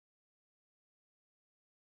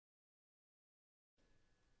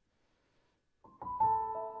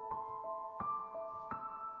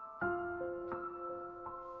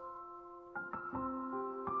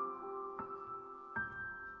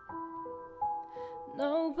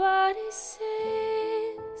Nobody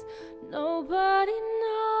sees, nobody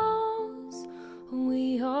knows.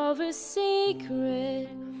 We are a secret,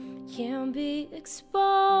 can't be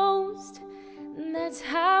exposed. That's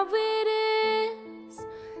how it is,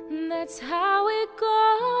 that's how it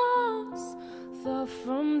goes. Far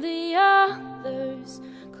from the others,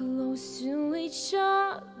 close to each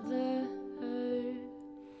other.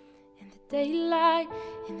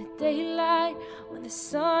 In the daylight, when the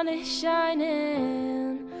sun is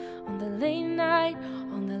shining. On the late night,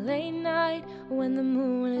 when the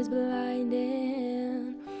moon is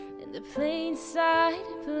blinding. In the plain sight,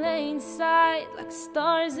 like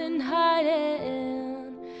stars in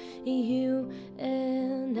hiding. You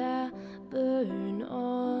and I burn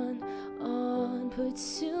on, put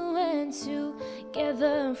two and two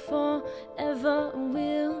together forever.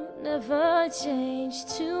 We'll never change.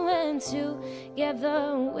 Two and two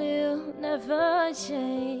together, we'll never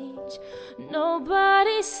change.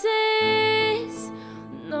 Nobody sees,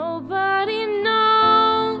 nobody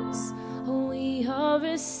knows. We are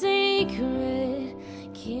a secret,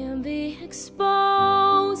 can't be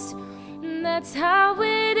exposed. That's how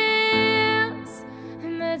it is,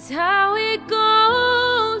 and that's how it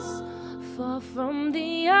goes. Far from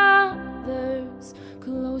the others,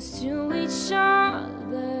 close to each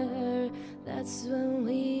other. That's when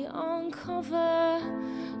we uncover,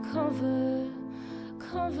 cover.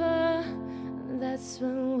 That's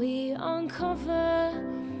when we uncover,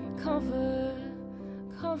 cover.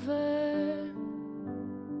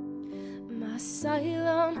 My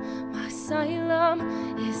asylum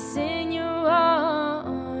is in your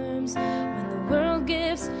arms. When the world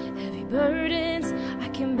gives heavy burdens, I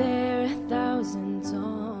can bear 1,000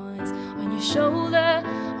 tons. On your shoulder,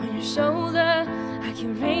 I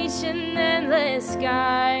can reach an endless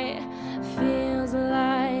sky. Feels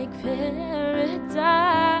like paradise.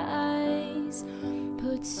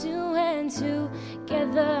 Put two and two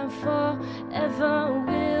together forever.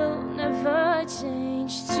 We'll never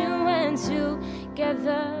change. Two and two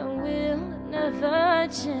together, we'll never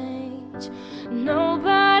change.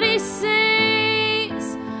 Nobody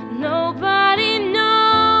sees, nobody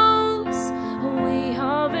knows. We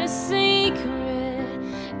are a secret,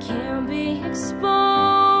 can't be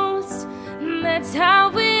exposed. That's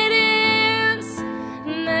how it is,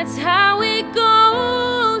 that's how it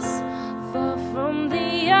goes. Far from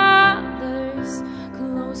the others,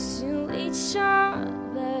 close to each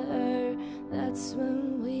other. That's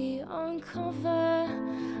when we uncover,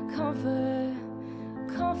 cover.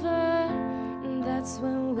 That's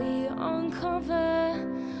when we uncover,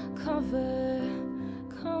 cover.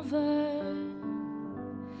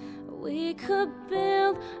 We could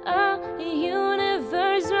build a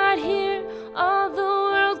universe right here. All the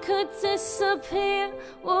world could disappear.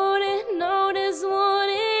 Wouldn't notice,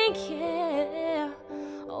 wouldn't care.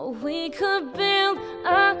 Oh, we could build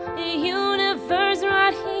a universe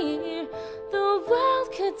right here. The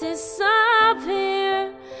world could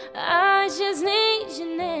disappear. I just need you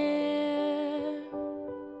near.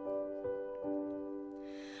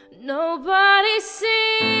 Nobody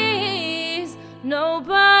sees,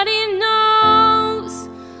 nobody knows.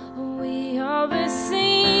 We are a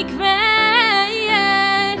secret.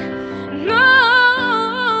 No,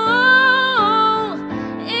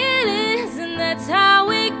 it is, and that's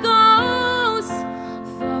how it goes.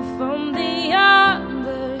 Far from the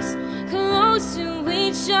others, close to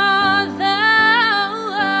each other.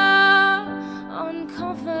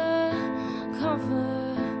 Uncover, cover.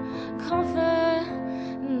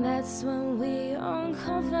 That's when we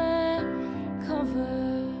uncover,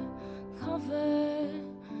 cover.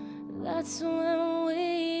 That's when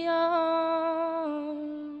we uncover.